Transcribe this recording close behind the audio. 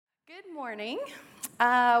Good morning.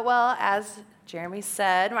 As Jeremy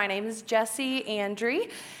said, my name is Jessie Andry,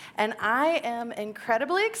 and I am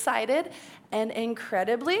incredibly excited and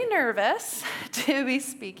incredibly nervous to be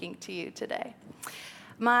speaking to you today.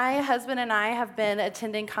 My husband and I have been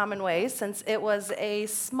attending Common Way since it was a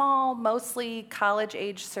small, mostly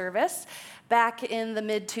college-age service back in the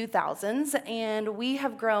mid-2000s, and we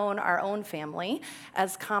have grown our own family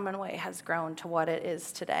as Common Way has grown to what it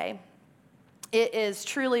is today. It is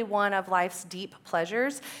truly one of life's deep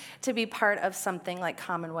pleasures to be part of something like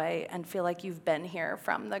Common Way and feel like you've been here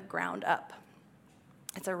from the ground up.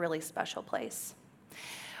 It's a really special place.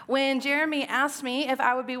 When Jeremy asked me if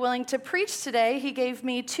I would be willing to preach today, he gave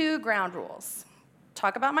me two ground rules.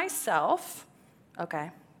 Talk about myself,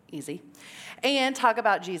 okay, easy, and talk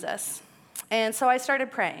about Jesus. And so I started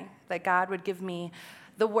praying that God would give me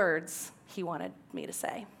the words he wanted me to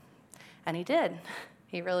say. And he did.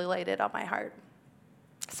 He really laid it on my heart.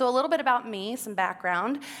 So a little bit about me, some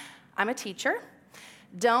background. I'm a teacher.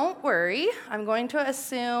 Don't worry, I'm going to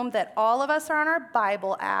assume that all of us are on our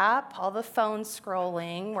Bible app, all the phone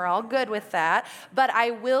scrolling, we're all good with that, but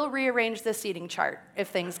I will rearrange the seating chart if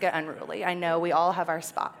things get unruly. I know we all have our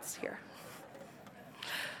spots here.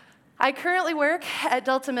 I currently work at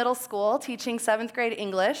Delta Middle School teaching 7th grade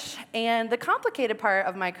English, and the complicated part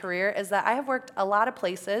of my career is that I have worked a lot of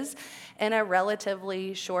places in a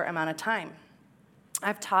relatively short amount of time.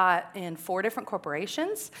 I've taught in 4 different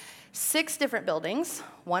corporations, 6 different buildings,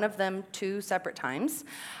 one of them 2 separate times.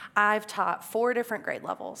 I've taught 4 different grade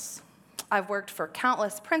levels. I've worked for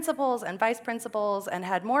countless principals and vice principals and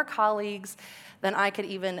had more colleagues than I could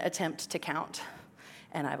even attempt to count.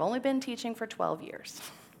 And I've only been teaching for 12 years.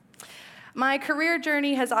 My career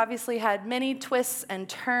journey has obviously had many twists and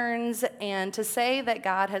turns, and to say that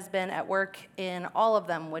God has been at work in all of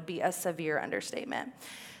them would be a severe understatement.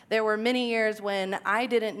 There were many years when I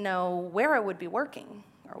didn't know where I would be working,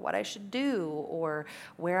 or what I should do, or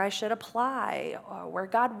where I should apply, or where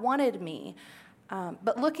God wanted me.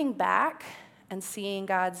 But looking back and seeing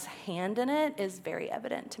God's hand in it is very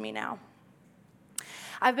evident to me now.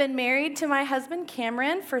 I've been married to my husband,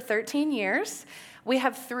 Cameron, for 13 years. We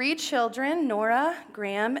have 3 children, Nora,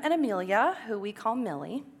 Graham, and Amelia, who we call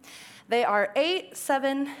Millie. They are 8,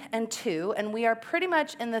 7, and 2, and we are pretty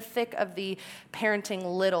much in the thick of the parenting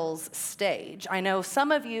littles stage. I know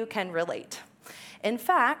some of you can relate. In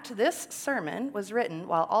fact, this sermon was written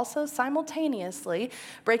while also simultaneously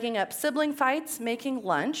breaking up sibling fights, making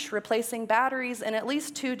lunch, replacing batteries in at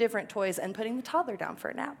least 2 different toys, and putting the toddler down for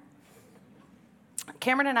a nap.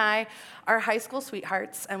 Cameron and I are high school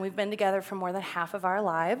sweethearts, and we've been together for more than half of our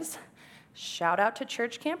lives. Shout out to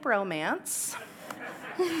Church Camp Romance.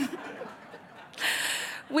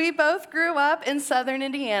 We both grew up in southern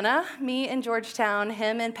Indiana, me in Georgetown,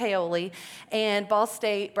 him in Paoli, and Ball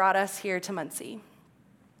State brought us here to Muncie.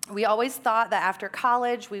 We always thought that after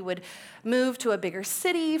college we would move to a bigger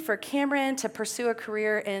city for Cameron to pursue a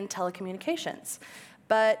career in telecommunications.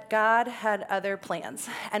 But God had other plans,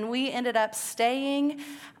 and we ended up staying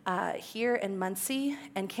here in Muncie,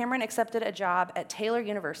 and Cameron accepted a job at Taylor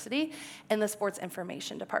University in the sports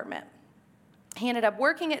information department. He ended up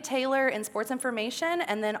working at Taylor in sports information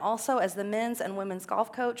and then also as the men's and women's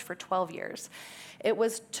golf coach for 12 years. It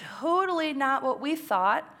was totally not what we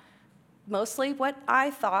thought, mostly what I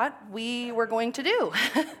thought we were going to do.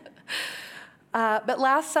 But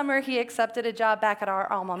last summer, he accepted a job back at our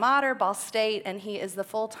alma mater, Ball State, and he is the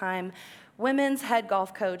full-time women's head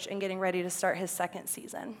golf coach and getting ready to start his 2nd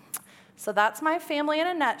season. So that's my family in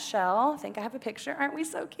a nutshell. I think I have a picture. Aren't we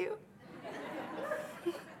so cute?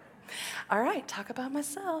 All right, talk about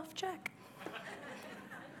myself. Check.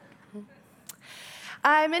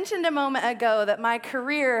 I mentioned a moment ago that my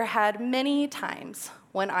career had many times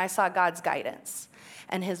when I saw God's guidance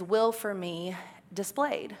and his will for me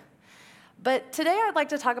displayed. But today I'd like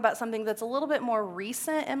to talk about something that's a little bit more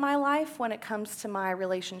recent in my life when it comes to my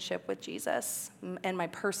relationship with Jesus and my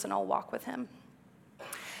personal walk with him.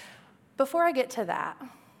 Before I get to that,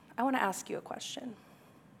 I want to ask you a question.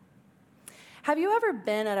 Have you ever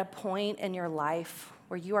been at a point in your life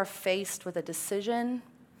where you are faced with a decision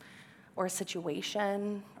or a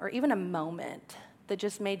situation or even a moment that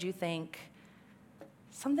just made you think,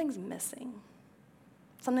 something's missing,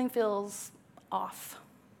 something feels off?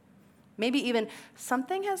 Maybe even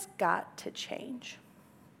something has got to change.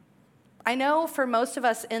 I know for most of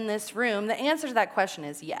us in this room, the answer to that question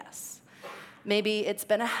is yes. Maybe it's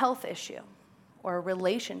been a health issue or a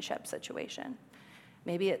relationship situation.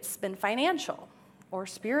 Maybe it's been financial or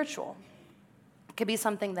spiritual. It could be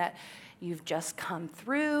something that you've just come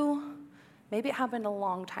through. Maybe it happened a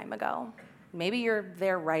long time ago. Maybe you're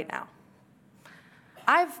there right now.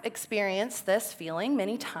 I've experienced this feeling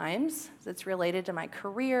many times. It's related to my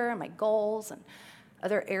career, my goals, and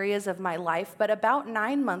other areas of my life. But about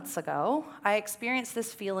 9 months ago, I experienced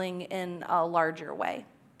this feeling in a larger way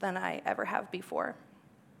than I ever have before.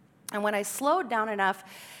 And when I slowed down enough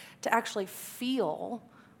to actually feel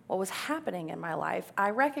what was happening in my life, I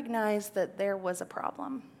recognized that there was a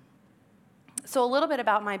problem. So a little bit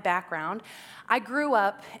about my background. I grew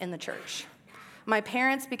up in the church. My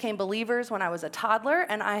parents became believers when I was a toddler,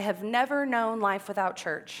 and I have never known life without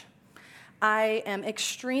church. I am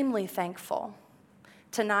extremely thankful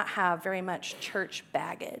to not have very much church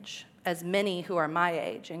baggage, as many who are my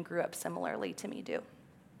age and grew up similarly to me do.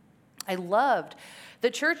 I loved the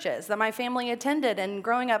churches that my family attended, and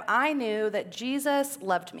growing up, I knew that Jesus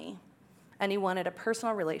loved me, and he wanted a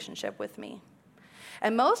personal relationship with me.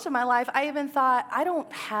 And most of my life, I even thought, I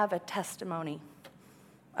don't have a testimony.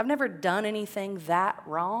 I've never done anything that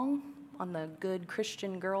wrong on the good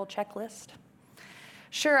Christian girl checklist.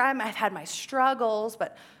 Sure, I've had my struggles,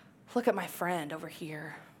 but look at my friend over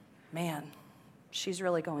here. Man, she's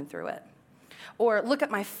really going through it. Or look at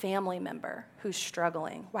my family member who's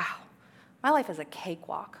struggling. Wow, my life is a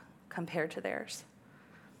cakewalk compared to theirs.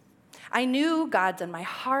 I knew God's in my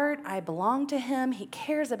heart. I belong to him. He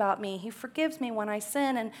cares about me. He forgives me when I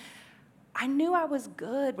sin. And I knew I was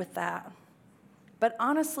good with that. But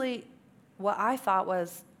honestly, what I thought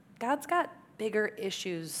was, God's got bigger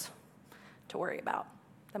issues to worry about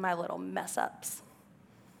than my little mess ups.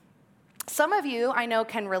 Some of you I know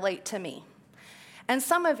can relate to me. And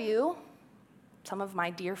some of you, some of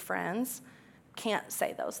my dear friends, can't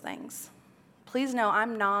say those things. Please know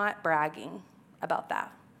I'm not bragging about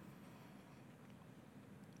that.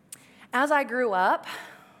 As I grew up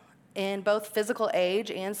in both physical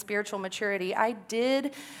age and spiritual maturity, I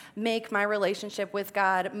did make my relationship with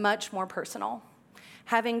God much more personal.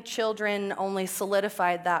 Having children only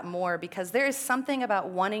solidified that more, because there is something about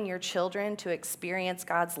wanting your children to experience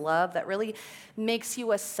God's love that really makes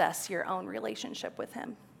you assess your own relationship with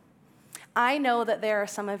him. I know that there are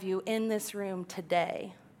some of you in this room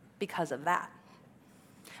today because of that.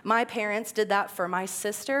 My parents did that for my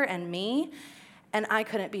sister and me, and I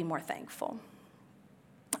couldn't be more thankful.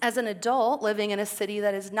 As an adult living in a city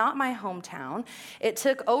that is not my hometown, it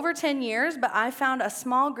took over 10 years, but I found a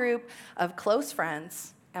small group of close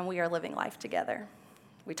friends, and we are living life together.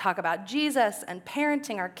 We talk about Jesus and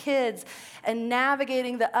parenting our kids and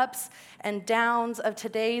navigating the ups and downs of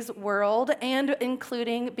today's world, and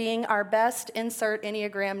including being our best insert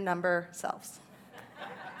Enneagram number selves.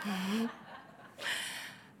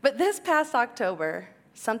 But this past October,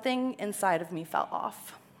 something inside of me fell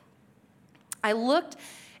off. I looked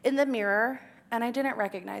in the mirror and I didn't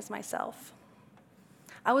recognize myself.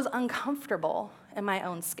 I was uncomfortable in my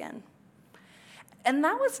own skin. And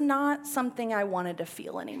that was not something I wanted to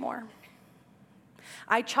feel anymore.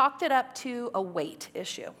 I chalked it up to a weight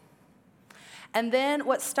issue. And then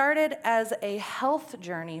what started as a health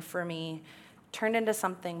journey for me turned into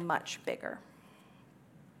something much bigger.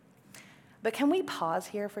 But can we pause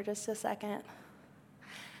here for just a second?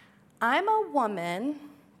 I'm a woman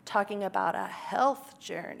talking about a health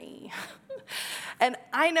journey. And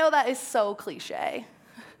I know that is so cliche.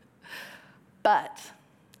 But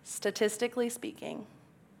statistically speaking,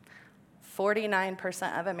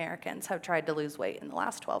 49% of Americans have tried to lose weight in the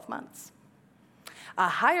last 12 months. A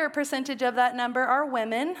higher percentage of that number are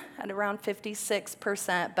women, at around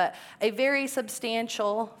 56%, but a very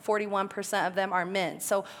substantial 41% of them are men.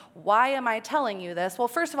 So why am I telling you this? Well,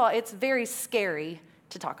 first of all, it's very scary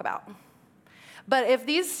to talk about. But if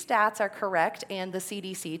these stats are correct, and the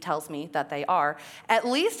CDC tells me that they are, at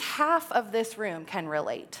least half of this room can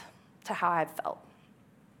relate to how I've felt.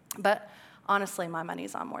 But honestly, my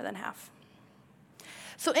money's on more than half.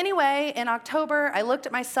 So anyway, in October, I looked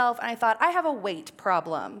at myself and I thought, I have a weight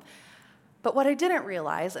problem. But what I didn't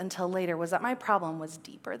realize until later was that my problem was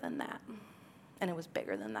deeper than that, and it was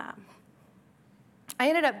bigger than that. I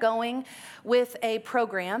ended up going with a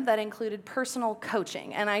program that included personal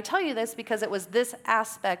coaching. And I tell you this because it was this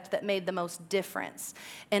aspect that made the most difference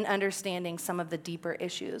in understanding some of the deeper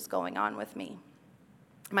issues going on with me.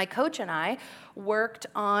 My coach and I worked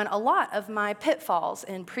on a lot of my pitfalls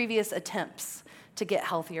in previous attempts to get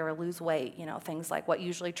healthier or lose weight, things like what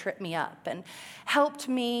usually trip me up, and helped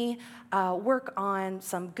me work on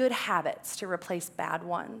some good habits to replace bad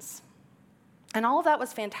ones. And all of that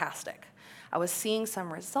was fantastic. I was seeing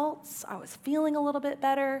some results, I was feeling a little bit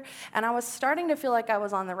better, and I was starting to feel like I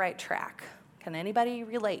was on the right track. Can anybody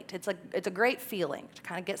relate? It's a great feeling to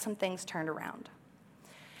kind of get some things turned around.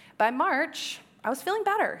 By March, I was feeling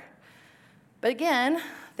better. But again,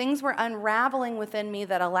 things were unraveling within me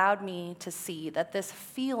that allowed me to see that this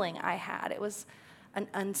feeling I had, it was an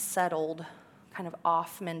unsettled, kind of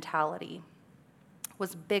off mentality,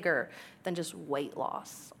 was bigger than just weight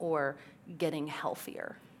loss or getting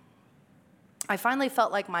healthier. I finally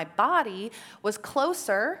felt like my body was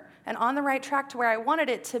closer and on the right track to where I wanted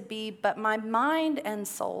it to be, but my mind and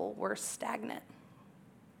soul were stagnant.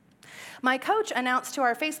 My coach announced to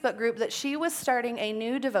our Facebook group that she was starting a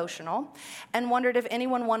new devotional and wondered if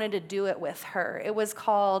anyone wanted to do it with her. It was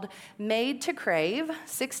called Made to Crave,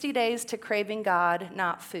 60 Days to Craving God,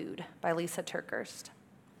 Not Food, by Lisa TerKeurst.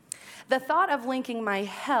 The thought of linking my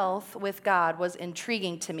health with God was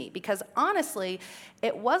intriguing to me because honestly,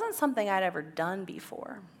 it wasn't something I'd ever done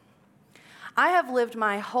before. I have lived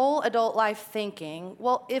my whole adult life thinking,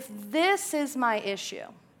 well, if this is my issue,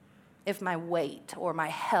 if my weight or my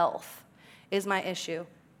health is my issue,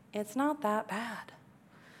 it's not that bad.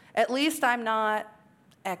 At least I'm not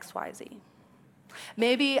XYZ.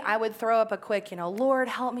 Maybe I would throw up a quick, Lord,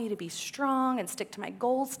 help me to be strong and stick to my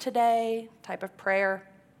goals today type of prayer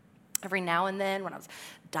every now and then when I was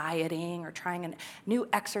dieting or trying a new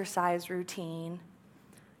exercise routine.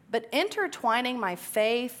 But intertwining my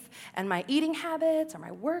faith and my eating habits or my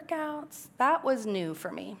workouts, that was new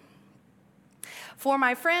for me. For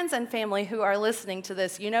my friends and family who are listening to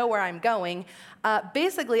this, you know where I'm going.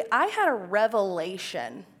 Basically, I had a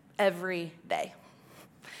revelation every day.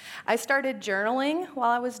 I started journaling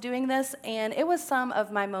while I was doing this, and it was some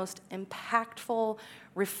of my most impactful,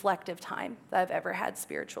 reflective time that I've ever had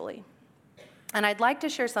spiritually. And I'd like to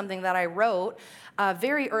share something that I wrote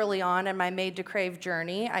very early on in my Made to Crave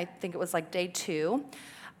journey. I think it was like day 2.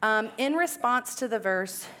 In response to the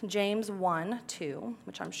verse James 1:2,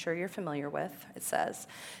 which I'm sure you're familiar with, it says,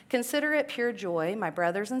 "Consider it pure joy, my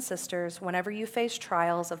brothers and sisters, whenever you face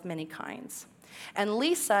trials of many kinds." And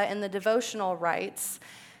Lisa in the devotional writes,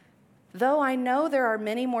 "Though I know there are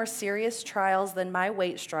many more serious trials than my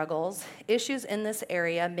weight struggles, issues in this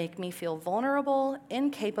area make me feel vulnerable,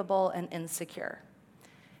 incapable, and insecure."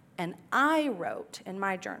 And I wrote in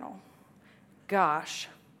my journal, gosh,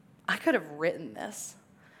 I could have written this.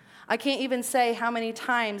 I can't even say how many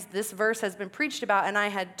times this verse has been preached about, and I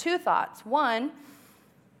had 2 thoughts. 1,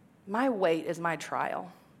 my weight is my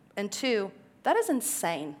trial. And 2, that is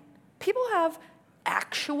insane. People have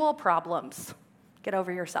actual problems. Get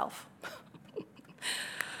over yourself.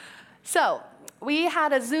 So we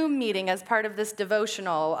had a Zoom meeting as part of this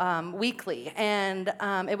devotional weekly, and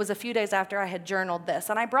it was a few days after I had journaled this,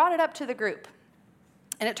 and I brought it up to the group.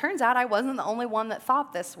 And it turns out I wasn't the only one that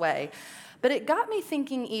thought this way, but it got me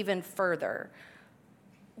thinking even further.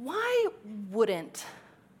 Why wouldn't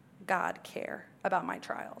God care about my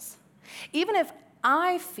trials, even if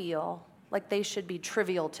I feel like they should be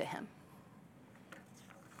trivial to him?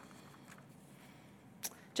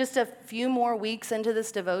 Just a few more weeks into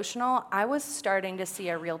this devotional, I was starting to see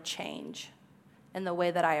a real change in the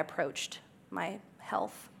way that I approached my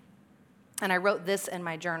health. And I wrote this in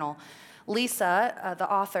my journal. Lisa, the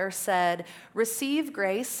author, said, "Receive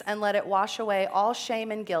grace and let it wash away all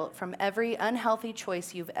shame and guilt from every unhealthy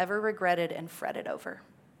choice you've ever regretted and fretted over."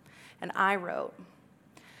 And I wrote,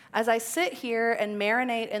 "As I sit here and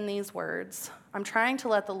marinate in these words, I'm trying to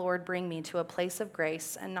let the Lord bring me to a place of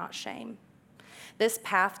grace and not shame. This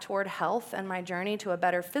path toward health and my journey to a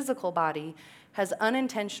better physical body has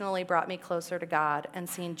unintentionally brought me closer to God and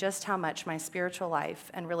seen just how much my spiritual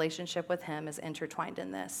life and relationship with him is intertwined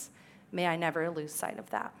in this. May I never lose sight of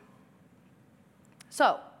that."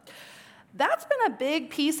 So, that's been a big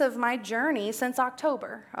piece of my journey since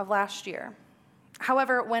October of last year.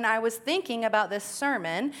 However, when I was thinking about this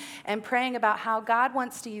sermon and praying about how God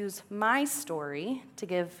wants to use my story to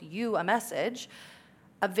give you a message,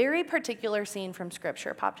 a very particular scene from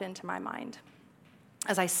Scripture popped into my mind.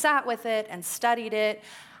 As I sat with it and studied it,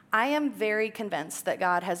 I am very convinced that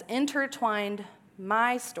God has intertwined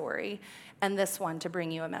my story and this one to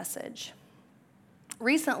bring you a message.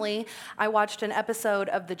 Recently, I watched an episode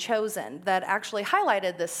of The Chosen that actually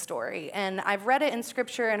highlighted this story, and I've read it in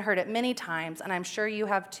Scripture and heard it many times, and I'm sure you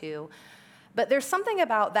have too. But there's something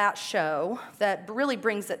about that show that really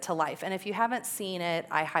brings it to life, and if you haven't seen it,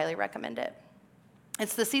 I highly recommend it.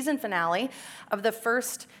 It's the season finale of the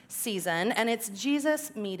first season, and it's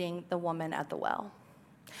Jesus meeting the woman at the well.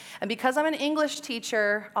 And because I'm an English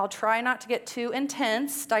teacher, I'll try not to get too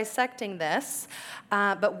intense dissecting this,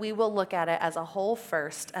 but we will look at it as a whole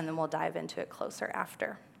first, and then we'll dive into it closer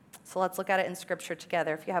after. So let's look at it in Scripture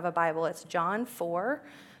together. If you have a Bible, it's John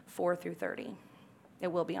 4:4-30. It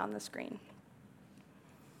will be on the screen.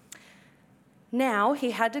 "Now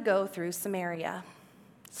he had to go through Samaria.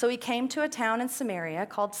 So he came to a town in Samaria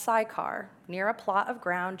called Sychar, near a plot of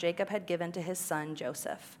ground Jacob had given to his son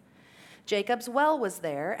Joseph. Jacob's well was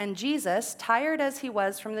there, and Jesus, tired as he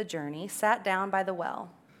was from the journey, sat down by the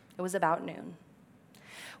well. It was about noon.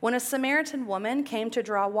 When a Samaritan woman came to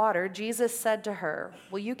draw water, Jesus said to her,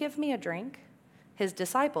 "Will you give me a drink?" His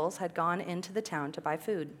disciples had gone into the town to buy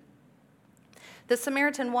food. The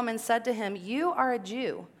Samaritan woman said to him, "You are a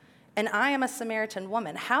Jew, and I am a Samaritan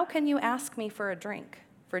woman. How can you ask me for a drink?"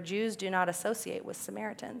 For Jews do not associate with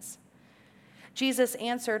Samaritans. Jesus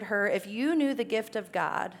answered her, "If you knew the gift of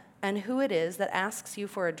God and who it is that asks you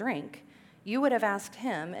for a drink, you would have asked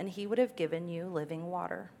him, and he would have given you living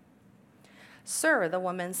water." "Sir," the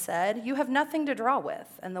woman said, "you have nothing to draw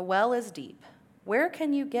with, and the well is deep. Where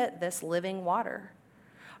can you get this living water?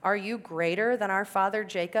 Are you greater than our father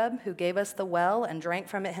Jacob, who gave us the well and drank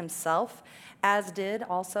from it himself, as did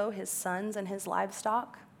also his sons and his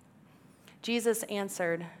livestock?" Jesus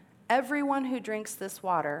answered, "Everyone who drinks this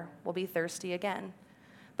water will be thirsty again,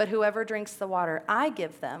 but whoever drinks the water I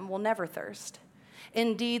give them will never thirst.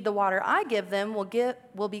 Indeed, the water I give them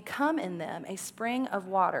will become in them a spring of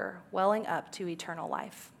water welling up to eternal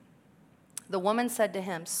life." The woman said to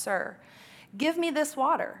him, "Sir, give me this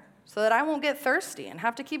water so that I won't get thirsty and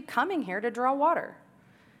have to keep coming here to draw water."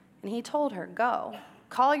 And he told her, "Go,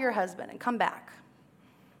 call your husband and come back."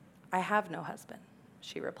 "I have no husband,"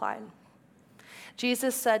 she replied.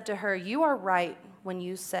 Jesus said to her, "You are right when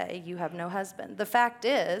you say you have no husband. The fact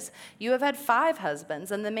is, you have had 5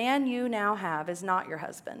 husbands, and the man you now have is not your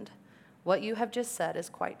husband. What you have just said is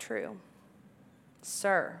quite true."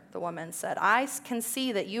 "Sir," the woman said, "I can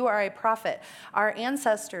see that you are a prophet. Our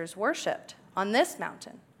ancestors worshipped on this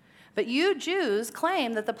mountain, but you Jews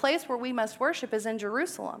claim that the place where we must worship is in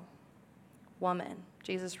Jerusalem." "Woman,"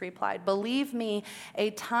 Jesus replied, "believe me,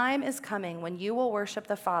 a time is coming when you will worship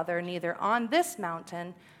the Father neither on this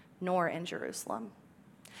mountain nor in Jerusalem.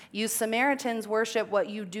 You Samaritans worship what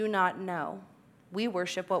you do not know. We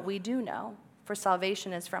worship what we do know, for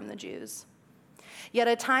salvation is from the Jews. Yet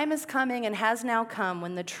a time is coming and has now come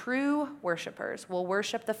when the true worshipers will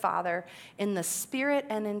worship the Father in the Spirit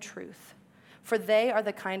and in truth, for they are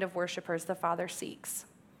the kind of worshipers the Father seeks.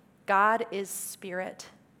 God is Spirit,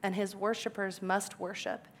 and his worshipers must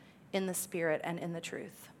worship in the Spirit and in the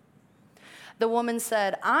truth." The woman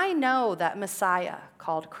said, "I know that Messiah,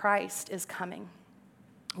 called Christ, is coming.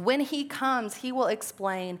 When he comes, he will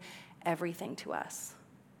explain everything to us."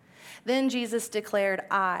 Then Jesus declared,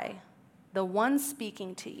 "I, the one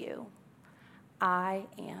speaking to you, I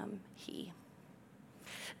am he."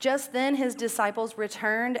 Just then his disciples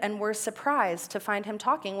returned and were surprised to find him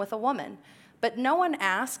talking with a woman. But no one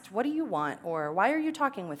asked, "What do you want?" or "Why are you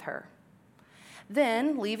talking with her?"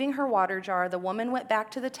 Then, leaving her water jar, the woman went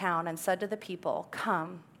back to the town and said to the people,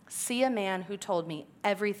 "Come, see a man who told me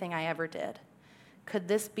everything I ever did. Could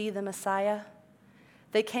this be the Messiah?"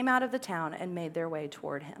 They came out of the town and made their way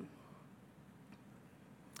toward him.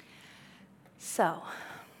 So,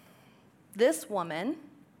 this woman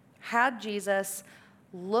had Jesus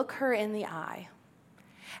look her in the eye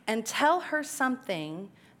and tell her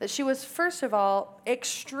something that she was, first of all,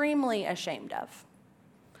 extremely ashamed of.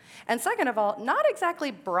 And second of all, not exactly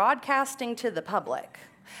broadcasting to the public.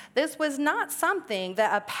 This was not something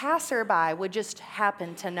that a passerby would just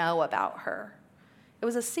happen to know about her. It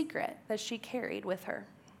was a secret that she carried with her.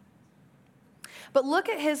 But look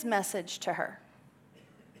at his message to her.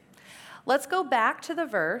 Let's go back to the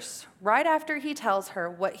verse right after he tells her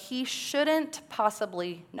what he shouldn't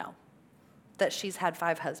possibly know, that she's had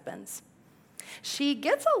 5 husbands. She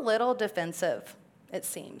gets a little defensive, it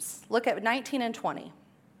seems. Look at 19 and 20.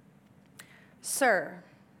 "Sir,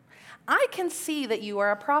 I can see that you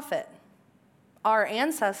are a prophet. Our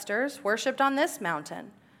ancestors worshipped on this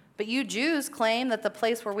mountain, but you Jews claim that the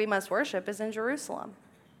place where we must worship is in Jerusalem."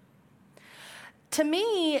 To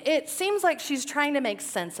me, it seems like she's trying to make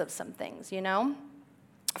sense of some things, you know?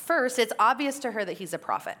 First, it's obvious to her that he's a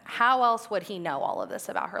prophet. How else would he know all of this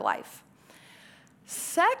about her life?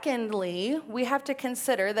 Secondly, we have to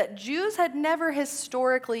consider that Jews had never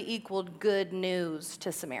historically equaled good news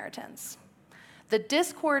to Samaritans. The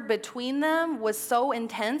discord between them was so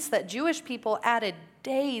intense that Jewish people added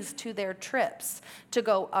days to their trips to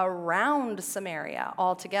go around Samaria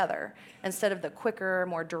altogether instead of the quicker,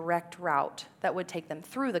 more direct route that would take them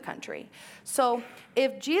through the country. So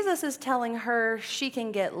if Jesus is telling her she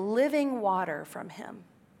can get living water from him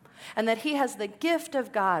and that he has the gift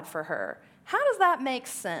of God for her, how does that make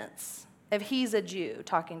sense if he's a Jew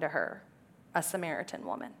talking to her, a Samaritan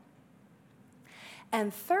woman?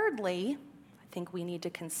 And thirdly, I think we need to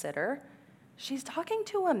consider she's talking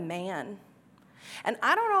to a man. And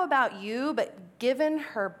I don't know about you, but given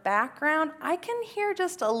her background, I can hear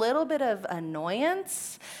just a little bit of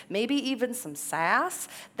annoyance, maybe even some sass,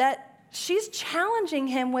 that she's challenging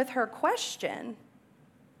him with her question.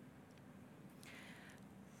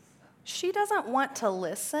 She doesn't want to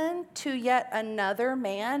listen to yet another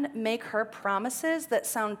man make her promises that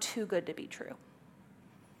sound too good to be true.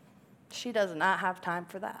 She does not have time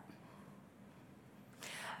for that.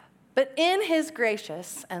 But in his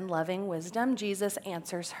gracious and loving wisdom, Jesus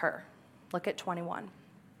answers her. Look at 21.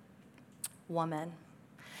 Woman,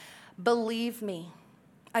 believe me,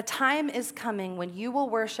 a time is coming when you will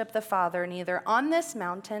worship the Father neither on this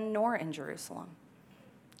mountain nor in Jerusalem.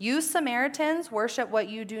 You Samaritans worship what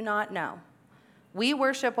you do not know. We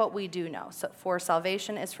worship what we do know, for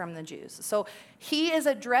salvation is from the Jews. So he is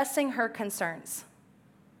addressing her concerns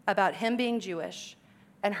about him being Jewish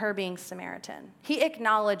and her being Samaritan. He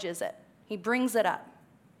acknowledges it. He brings it up.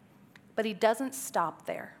 But he doesn't stop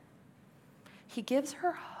there. He gives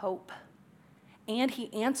her hope, and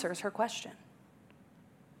he answers her question.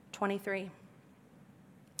 23.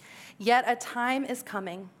 Yet a time is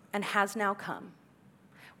coming and has now come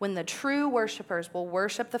when the true worshipers will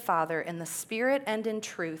worship the Father in the Spirit and in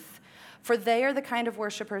truth, for they are the kind of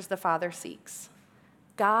worshipers the Father seeks.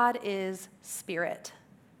 God is Spirit,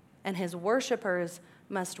 and his worshipers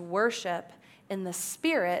must worship in the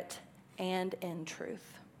Spirit and in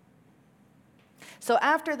truth. So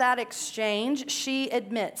after that exchange, she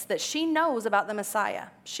admits that she knows about the Messiah.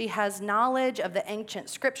 She has knowledge of the ancient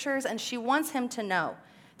scriptures, and she wants him to know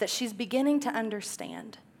that she's beginning to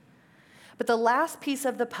understand. But the last piece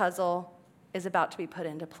of the puzzle is about to be put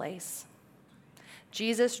into place.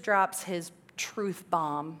 Jesus drops his truth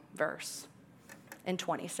bomb verse in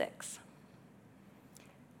 26.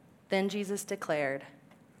 Then Jesus declared,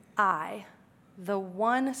 I, the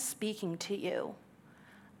one speaking to you,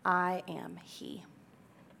 I am he.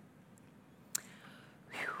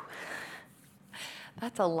 Whew.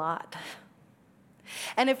 That's a lot.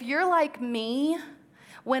 And if you're like me,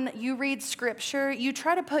 when you read scripture, you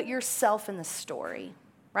try to put yourself in the story,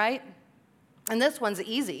 right? And this one's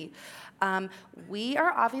easy. We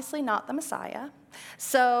are obviously not the Messiah,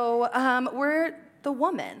 so we're the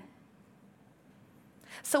woman.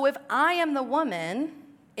 So if I am the woman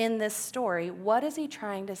in this story, what is he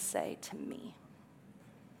trying to say to me?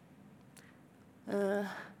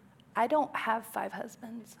 I don't have 5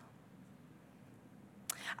 husbands.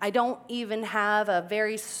 I don't even have a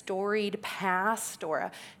very storied past or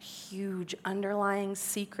a huge underlying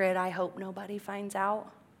secret I hope nobody finds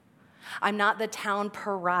out. I'm not the town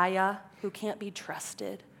pariah who can't be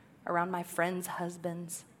trusted around my friends'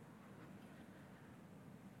 husbands.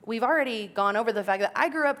 We've already gone over the fact that I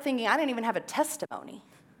grew up thinking I didn't even have a testimony.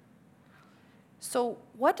 So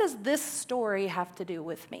what does this story have to do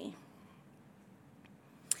with me?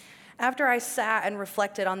 After I sat and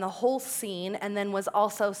reflected on the whole scene and then was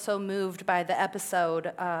also so moved by the episode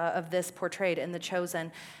of this portrayed in The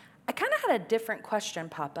Chosen, I kind of had a different question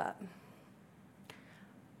pop up.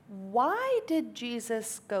 Why did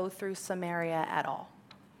Jesus go through Samaria at all?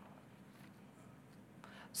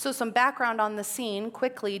 So some background on the scene,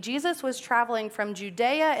 quickly. Jesus was traveling from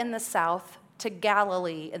Judea in the south to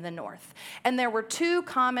Galilee in the north. And there were 2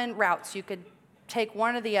 common routes. You could take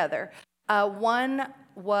one or the other. One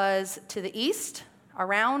was to the east,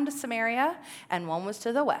 around Samaria, and one was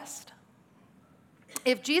to the west.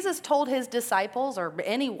 If Jesus told his disciples, or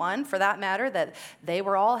anyone for that matter, that they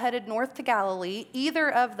were all headed north to Galilee,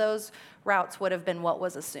 either of those routes would have been what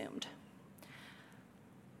was assumed.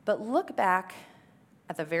 But look back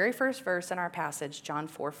at the very first verse in our passage, John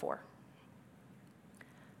 4:4.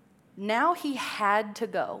 Now he had to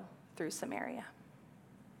go through Samaria.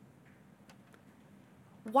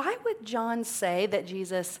 Why would John say that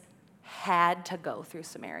Jesus had to go through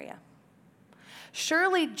Samaria?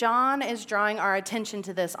 Surely John is drawing our attention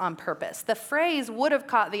to this on purpose. The phrase would have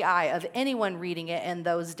caught the eye of anyone reading it in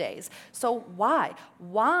those days. So why?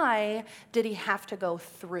 Why did he have to go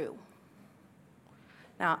through?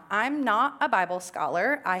 Now, I'm not a Bible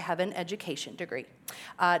scholar. I have an education degree,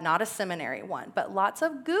 not a seminary one. But lots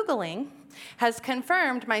of Googling has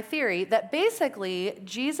confirmed my theory that basically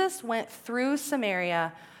Jesus went through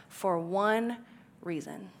Samaria for one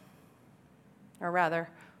reason, or rather,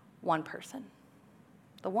 one person,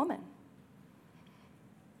 the woman.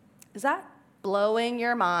 Is that blowing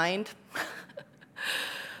your mind?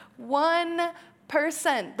 One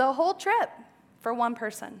person, the whole trip for one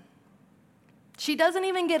person. She doesn't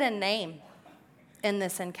even get a name in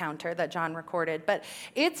this encounter that John recorded, but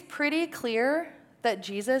it's pretty clear that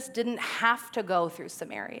Jesus didn't have to go through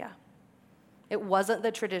Samaria. It wasn't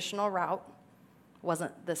the traditional route,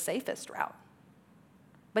 wasn't the safest route.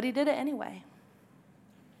 But he did it anyway.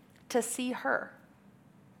 To see her.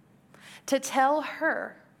 To tell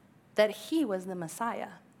her that he was the Messiah.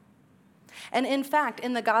 And in fact,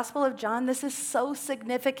 in the Gospel of John, this is so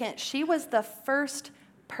significant. She was the first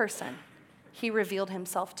person he revealed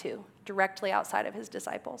himself to, directly outside of his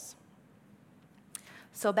disciples.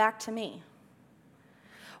 So back to me.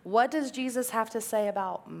 What does Jesus have to say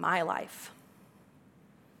about my life?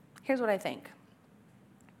 Here's what I think.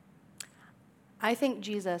 I think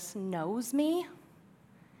Jesus knows me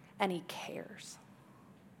and he cares.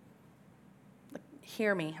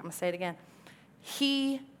 Hear me, I'm going to say it again.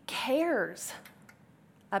 He cares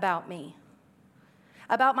about me,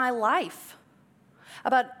 about my life,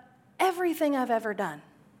 about everything I've ever done,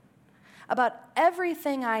 about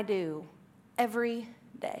everything I do every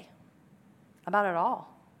day, about it all.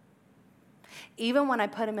 Even when I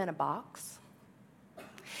put him in a box,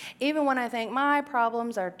 even when I think my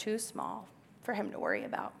problems are too small for him to worry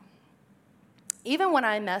about, even when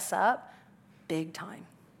I mess up big time,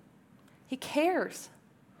 he cares.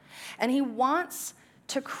 And he wants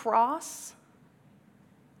to cross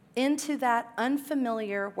into that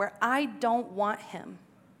unfamiliar where I don't want him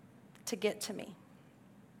to get to me.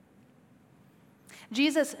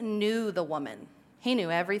 Jesus knew the woman. He knew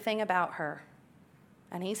everything about her,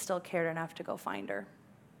 and he still cared enough to go find her.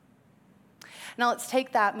 Now let's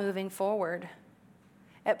take that moving forward.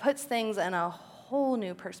 It puts things in a whole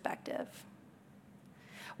new perspective.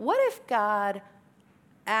 What if God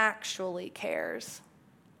actually cares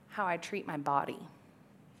how I treat my body?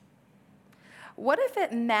 What if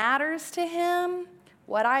it matters to him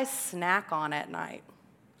what I snack on at night?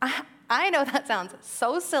 I know that sounds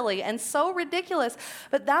so silly and so ridiculous,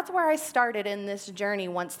 but that's where I started in this journey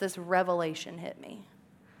once this revelation hit me.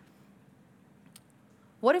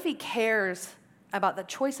 What if he cares about the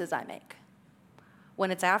choices I make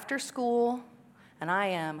when it's after school and I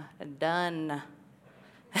am done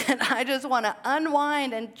and I just want to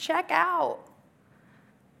unwind and check out?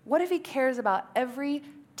 What if he cares about every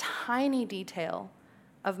tiny detail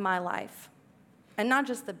of my life and not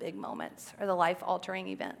just the big moments or the life-altering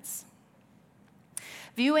events?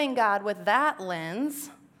 Viewing God with that lens,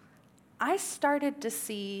 I started to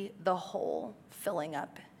see the hole filling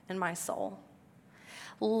up in my soul.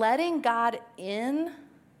 Letting God in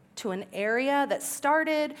to an area that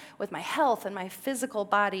started with my health and my physical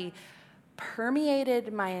body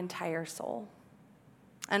permeated my entire soul.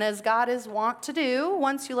 And as God is wont to do,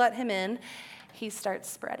 once you let him in, he starts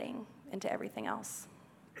spreading into everything else.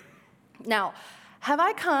 Now, have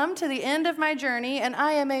I come to the end of my journey and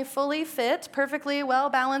I am a fully fit, perfectly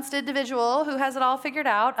well-balanced individual who has it all figured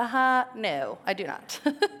out? No, I do not.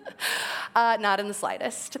 Not in the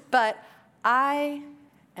slightest. But I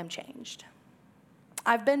am changed.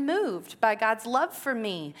 I've been moved by God's love for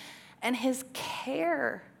me and his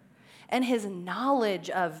care and his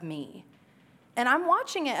knowledge of me. And I'm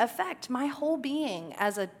watching it affect my whole being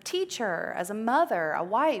as a teacher, as a mother, a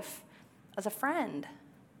wife, as a friend.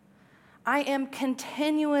 I am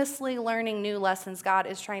continuously learning new lessons God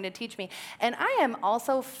is trying to teach me. And I am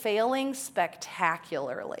also failing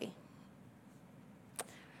spectacularly.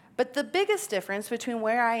 But the biggest difference between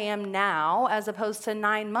where I am now as opposed to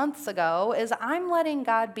 9 months ago is I'm letting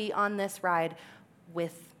God be on this ride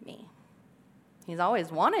with me. He's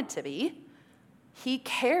always wanted to be. He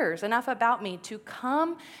cares enough about me to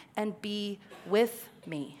come and be with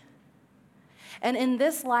me. And in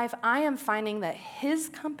this life, I am finding that his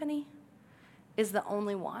company is the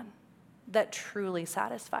only one that truly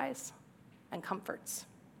satisfies and comforts.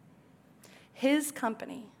 His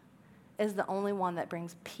company is the only one that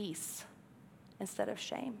brings peace instead of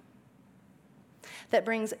shame, that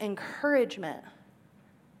brings encouragement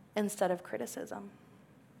instead of criticism,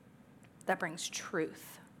 that brings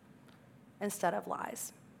truth instead of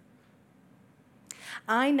lies.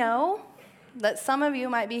 I know that some of you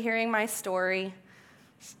might be hearing my story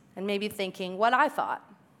and maybe thinking what I thought.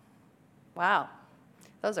 Wow,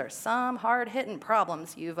 those are some hard-hitting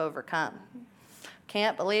problems you've overcome.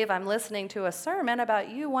 Can't believe I'm listening to a sermon about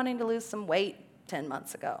you wanting to lose some weight 10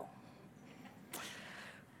 months ago.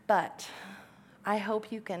 But I hope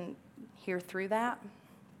you can hear through that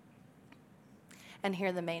and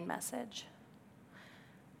hear the main message.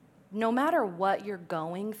 No matter what you're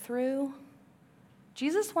going through,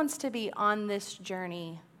 Jesus wants to be on this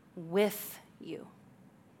journey with you.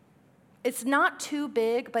 It's not too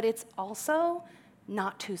big, but it's also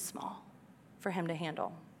not too small for him to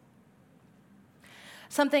handle.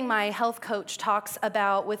 Something my health coach talks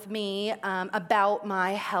about with me about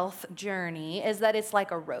my health journey is that it's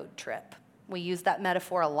like a road trip. We use that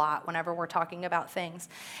metaphor a lot whenever we're talking about things.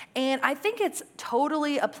 And I think it's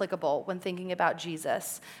totally applicable when thinking about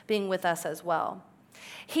Jesus being with us as well.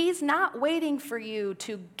 He's not waiting for you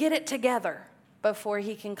to get it together before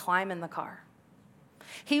he can climb in the car.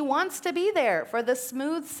 He wants to be there for the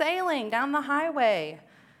smooth sailing down the highway,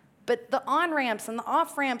 but the on-ramps and the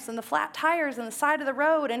off-ramps and the flat tires and the side of the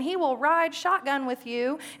road, and he will ride shotgun with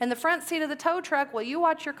you in the front seat of the tow truck while you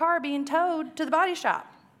watch your car being towed to the body shop.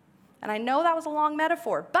 And I know that was a long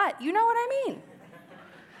metaphor, but you know what I mean.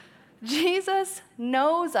 Jesus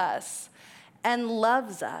knows us and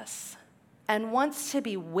loves us and wants to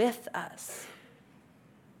be with us.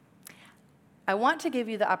 I want to give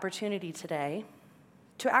you the opportunity today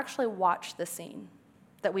to actually watch the scene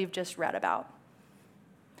that we've just read about.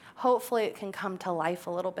 Hopefully it can come to life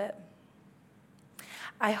a little bit.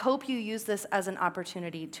 I hope you use this as an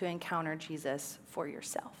opportunity to encounter Jesus for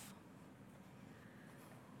yourself.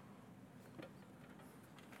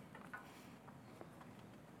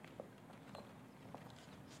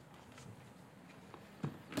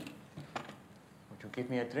 Would you give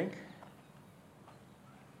me a drink?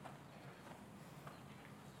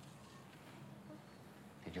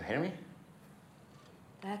 Did you hear me?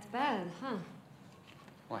 That bad, huh?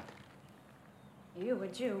 What? You, a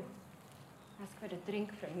Jew, ask for a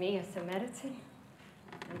drink from me, a Samaritan,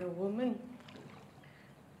 and a woman.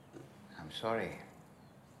 I'm sorry.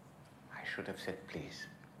 I should have said please.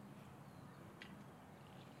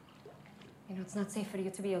 You know, it's not safe for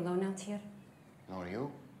you to be alone out here. Nor you.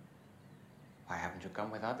 Why haven't you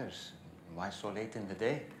come with others? Why so late in the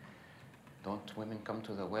day? Don't women come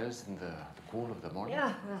to the wells in the cool of the morning?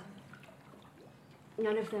 Yeah, well,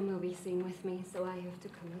 none of them will be seen with me, so I have to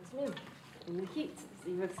come out now. In the heat, as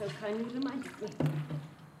you have so kindly reminded me.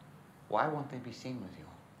 Why won't they be seen with you?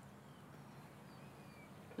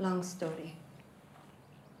 Long story.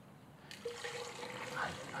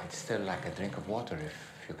 I'd still like a drink of water if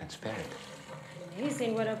you can spare it.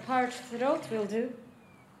 Amazing what a parched throat will do.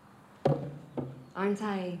 Aren't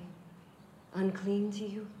I unclean to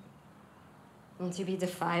you? Won't you be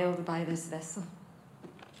defiled by this vessel?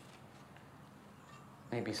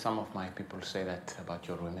 Maybe some of my people say that about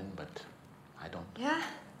your women, but I don't. Yeah?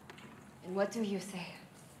 And what do you say?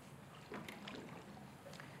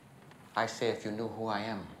 I say if you knew who I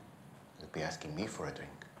am, you'd be asking me for a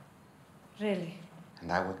drink. Really?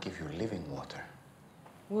 And I would give you living water.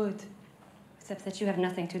 Would. Except that you have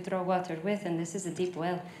nothing to draw water with, and this is a deep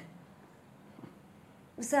well.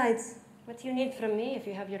 Besides, what do you need from me if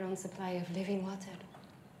you have your own supply of living water?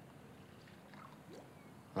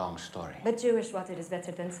 Long story. But Jewish water is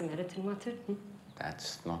better than Samaritan water.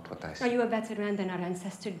 That's not what I Are said. you a better man than our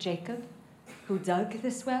ancestor Jacob, who dug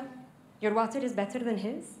this well? Your water is better than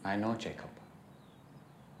his? I know Jacob.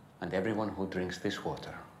 And everyone who drinks this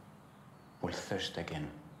water will thirst again.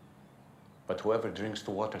 But whoever drinks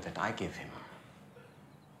the water that I give him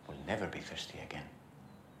will never be thirsty again.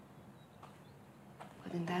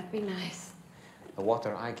 Wouldn't that be nice? The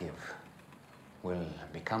water I give will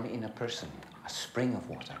become in a person a spring of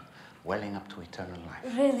water welling up to eternal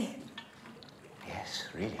life. Really? Yes,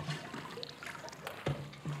 really.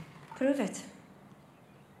 Prove it.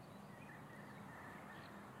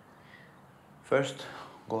 First,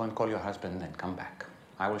 go and call your husband and come back.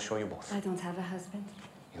 I will show you both. I don't have a husband.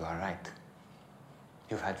 You are right.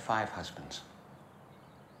 You've had 5 husbands.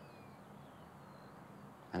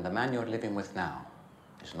 And the man you're living with now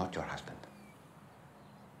is not your husband.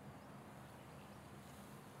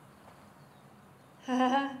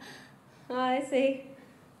 Oh, I see.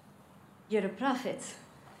 You're a prophet.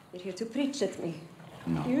 You're here to preach at me.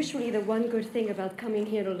 No. Usually the one good thing about coming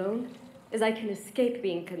here alone is I can escape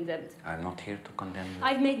being condemned. I'm not here to condemn you.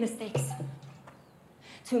 I've made mistakes.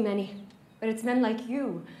 Too many. But it's men like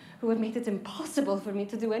you who have made it impossible for me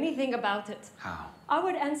to do anything about it. How?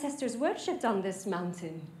 Our ancestors worshipped on this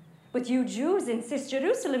mountain. But you Jews insist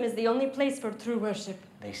Jerusalem is the only place for true worship.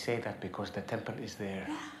 They say that because the temple is there.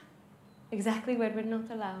 Exactly where we're not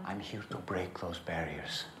allowed. I'm here to break those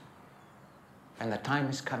barriers. And the time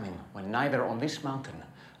is coming when neither on this mountain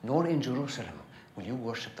nor in Jerusalem will you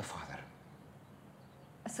worship the Father.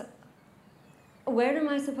 So, where am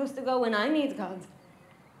I supposed to go when I need God?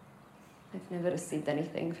 I've never received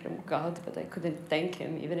anything from God, but I couldn't thank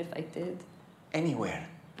him even if I did. Anywhere.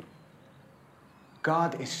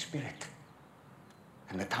 God is spirit.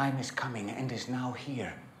 And the time is coming and is now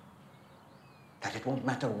here that it won't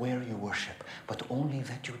matter where you worship, but only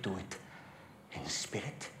that you do it in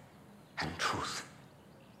spirit and truth.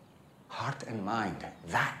 Heart and mind,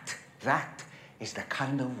 that is the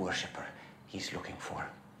kind of worshiper he's looking for.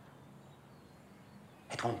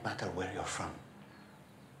 It won't matter where you're from.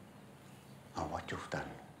 what you've done.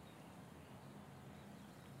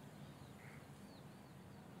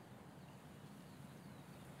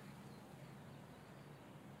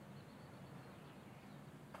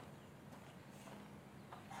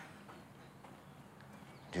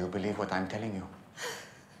 Do you believe what I'm telling you?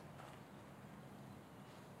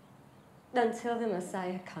 Until the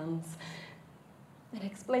Messiah comes and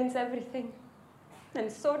explains everything and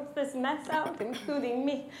sorts this mess out, including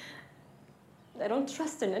me, I don't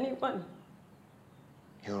trust in anyone.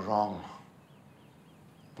 You're wrong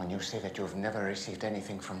when you say that you've never received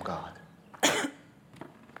anything from God.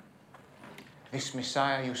 This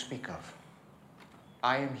Messiah you speak of,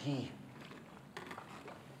 I am he.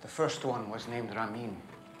 The first one was named Ramin.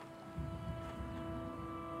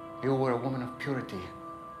 You were a woman of purity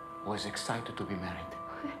who was excited to be married.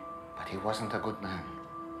 But he wasn't a good man.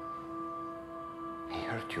 He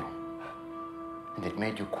hurt you. And it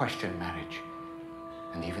made you question marriage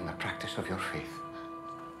and even the practice of your faith.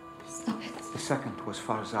 Stop it. The second was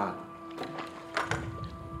Farzad.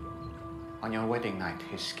 On your wedding night,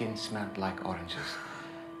 his skin smelled like oranges.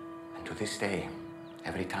 And to this day,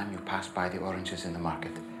 every time you pass by the oranges in the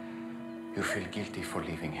market, you feel guilty for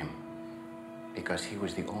leaving him. Because he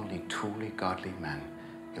was the only truly godly man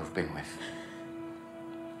you've been with.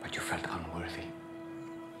 But you felt unworthy.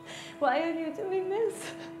 Why are you doing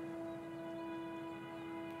this?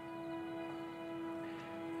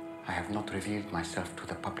 I have not revealed myself to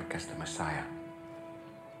the public as the Messiah.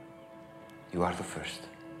 You are the first.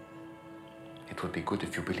 It would be good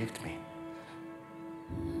if you believed me.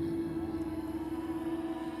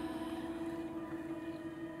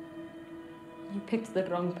 You picked the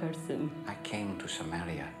wrong person. I came to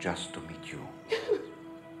Samaria just to meet you.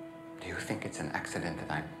 Do you think it's an accident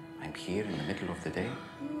that I'm here in the middle of the day?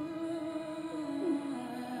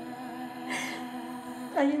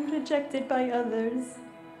 I am rejected by others.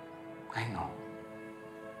 I know.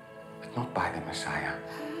 But not by the Messiah.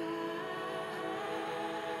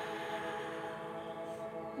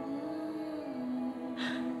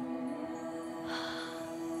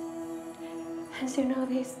 And you know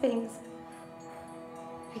these things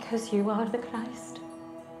because you are the Christ.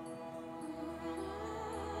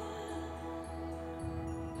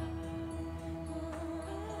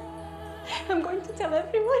 I'm going to tell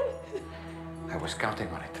everyone. I was counting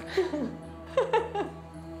on it.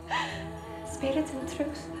 Spirit and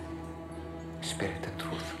truth. Spirit and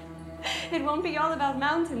truth. It won't be all about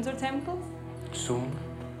mountains or temples. Soon,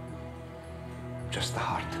 just the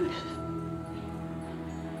heart.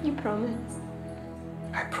 You promise.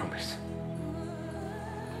 I promise.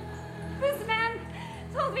 This man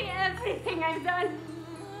told me everything I've done.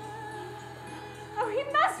 Oh, he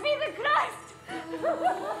must be the Christ.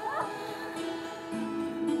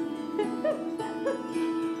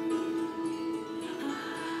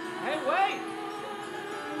 Hey, wait!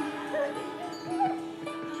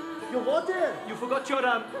 You what there? You forgot your,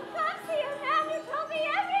 Fancy a man who told me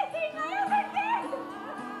everything I ever did.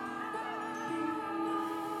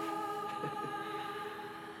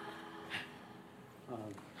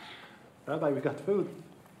 Rabbi, we got food.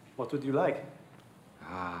 What would you like?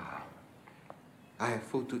 Ah, I have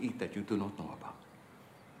food to eat that you do not know about.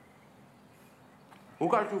 Who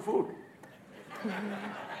got you food?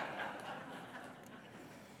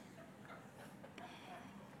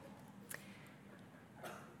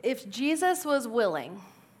 If Jesus was willing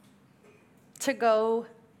to go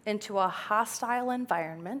into a hostile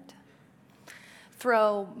environment,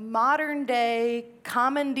 throw modern day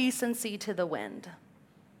common decency to the wind,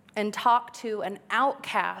 and talk to an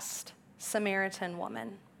outcast Samaritan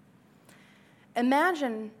woman,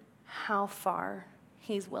 imagine how far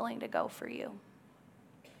he's willing to go for you.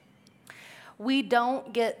 We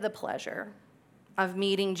don't get the pleasure of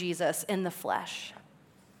meeting Jesus in the flesh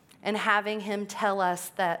and having him tell us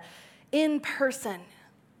that in person,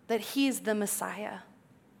 that he's the Messiah,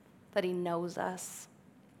 that he knows us,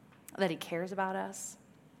 that he cares about us.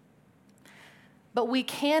 But we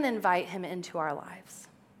can invite him into our lives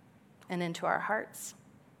and into our hearts.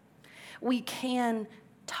 We can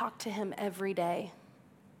talk to him every day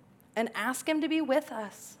and ask him to be with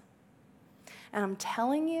us. And I'm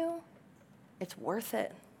telling you, it's worth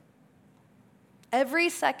it. Every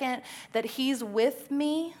second that he's with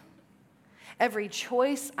me, every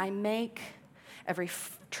choice I make, every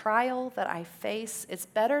trial that I face, it's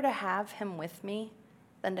better to have him with me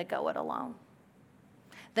than to go it alone.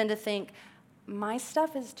 Than to think, my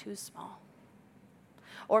stuff is too small.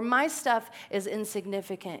 Or my stuff is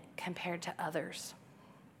insignificant compared to others.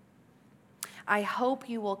 I hope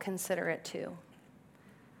you will consider it too.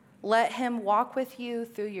 Let him walk with you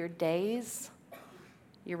through your days,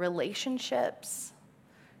 your relationships,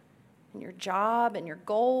 in your job, in your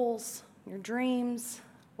goals, your dreams,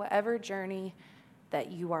 whatever journey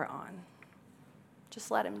that you are on.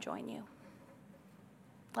 Just let him join you.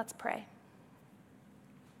 Let's pray.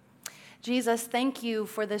 Jesus, thank you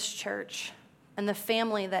for this church and the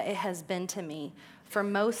family that it has been to me for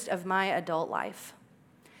most of my adult life.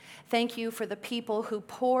 Thank you for the people who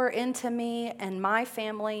pour into me and my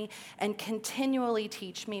family and continually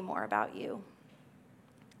teach me more about you.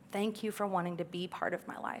 Thank you for wanting to be part of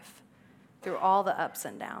my life through all the ups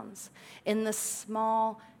and downs, in the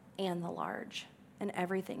small and the large, and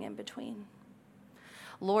everything in between.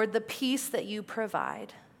 Lord, the peace that you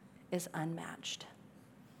provide is unmatched.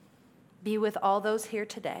 Be with all those here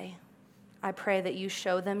today. I pray that you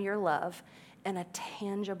show them your love in a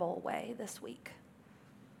tangible way this week.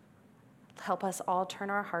 Help us all turn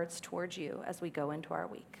our hearts towards you as we go into our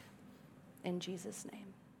week. In Jesus' name.